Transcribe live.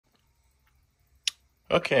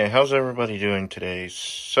Okay, how's everybody doing today?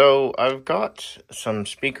 So I've got some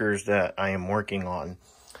speakers that I am working on,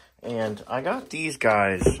 and I got these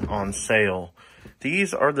guys on sale.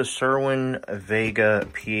 These are the CerwinVega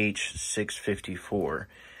PH654.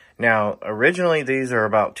 Now, originally these are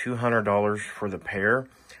about $200 for the pair.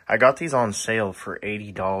 I got these on sale for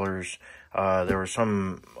 $80. There was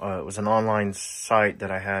it was an online site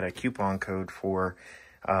that I had a coupon code for,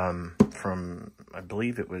 from, I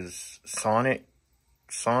believe it was Sonic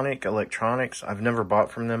Electronics. I've never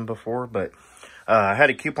bought from them before, but I had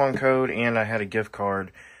a coupon code and I had a gift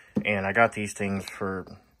card, and I got these things for,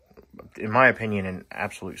 in my opinion, an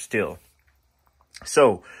absolute steal.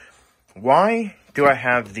 So why do I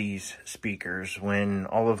have these speakers when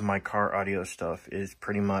all of my car audio stuff is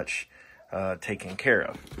pretty much taken care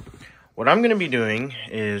of? What I'm going to be doing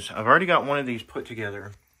is, I've already got one of these put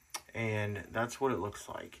together, and that's what it looks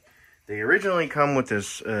like. They originally come with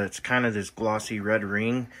this, it's kind of this glossy red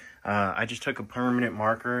ring. I just took a permanent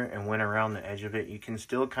marker and went around the edge of it. You can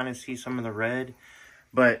still kind of see some of the red,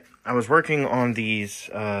 but I was working on these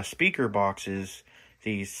speaker boxes,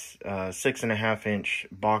 these 6.5-inch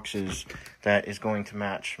boxes that is going to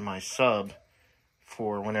match my sub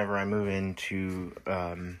for whenever I move into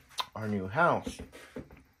our new house.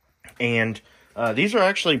 And these are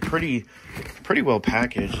actually pretty well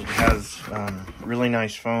packaged. It has really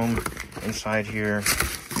nice foam inside here,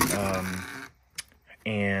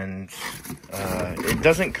 and it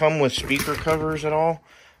doesn't come with speaker covers at all,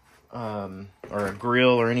 or a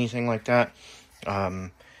grill or anything like that.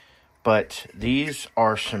 But these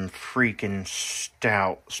are some freaking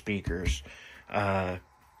stout speakers. This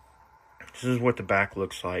is what the back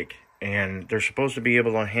looks like, and they're supposed to be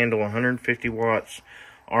able to handle 150 watts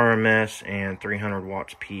RMS and 300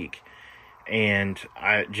 watts peak. And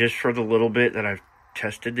just for the little bit that I've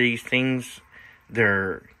tested these things,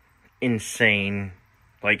 they're insane,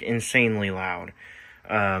 like insanely loud.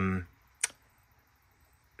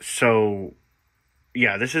 So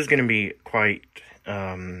yeah, this is going to be quite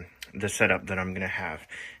the setup that I'm going to have,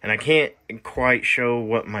 and I can't quite show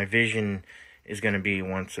what my vision is going to be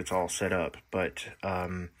once it's all set up, but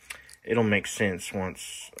it'll make sense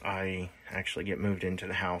once I actually get moved into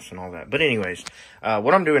the house and all that. But anyways,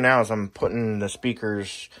 what I'm doing now is I'm putting the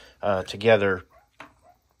speakers together.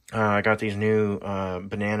 I got these new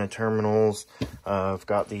banana terminals. I've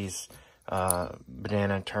got these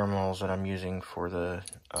banana terminals that I'm using for the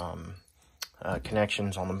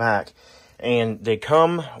connections on the back. And they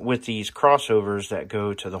come with these crossovers that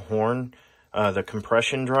go to the horn, the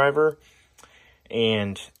compression driver.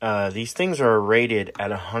 And these things are rated at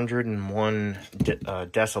 101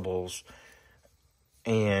 decibels.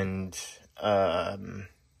 And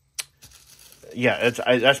yeah,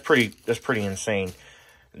 that's pretty insane.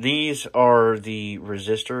 These are the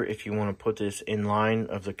resistor. If you want to put this in line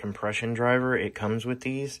of the compression driver, it comes with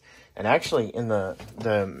these. And actually, in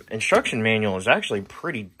the instruction manual is actually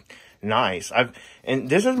pretty nice. And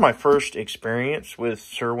this is my first experience with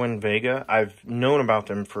CerwinVega. I've known about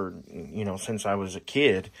them for, since I was a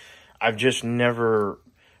kid. I've just never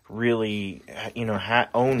really,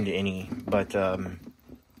 owned any, but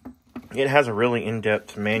it has a really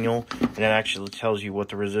in-depth manual, and it actually tells you what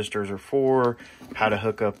the resistors are for, how to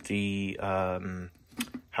hook up the the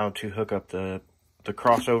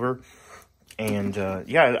crossover, and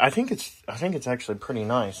yeah, I think it's actually pretty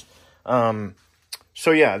nice.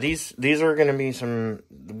 So yeah, these are going to be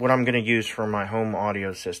what I'm going to use for my home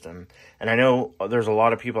audio system. And I know there's a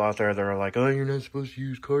lot of people out there that are like, oh, you're not supposed to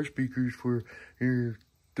use car speakers for your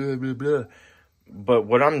blah, blah, blah. But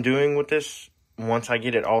what I'm doing with this, once I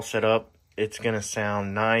get it all set up, it's going to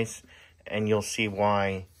sound nice, and you'll see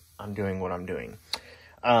why I'm doing what I'm doing.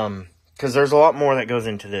 Because there's a lot more that goes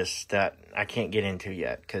into this that I can't get into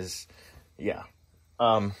yet, because, yeah.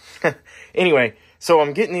 Anyway, so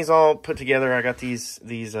I'm getting these all put together. I got these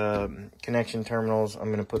connection terminals. I'm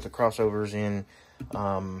going to put the crossovers in.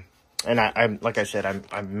 And I like I said,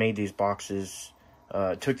 I made these boxes,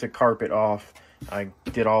 took the carpet off. I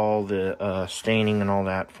did all the staining and all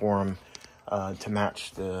that for them to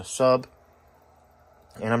match the sub.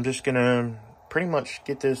 And I'm just going to pretty much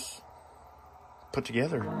get this put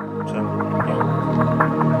together. So, yeah.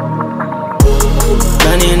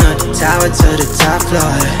 Running up the tower to the top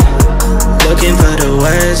floor, looking for the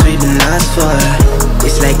words we've been lost for.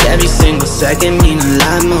 It's like every single second mean a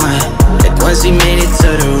lot more. Like once we made it to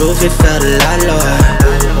the roof, it felt a lot lower.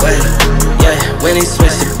 Wait, yeah, when they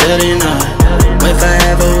switched the building up, went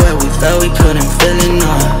forever where we felt we couldn't feel it,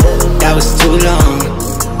 no. That was too long.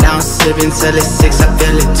 Now I'm sipping till it's 6, I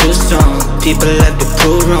feel it too strong. People left the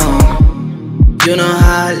pool wrong. You know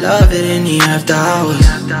how I love it in the after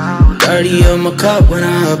hours. Dirty in my cup when I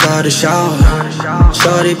hop out the shower.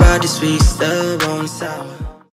 Shorty body sweet, still on sour.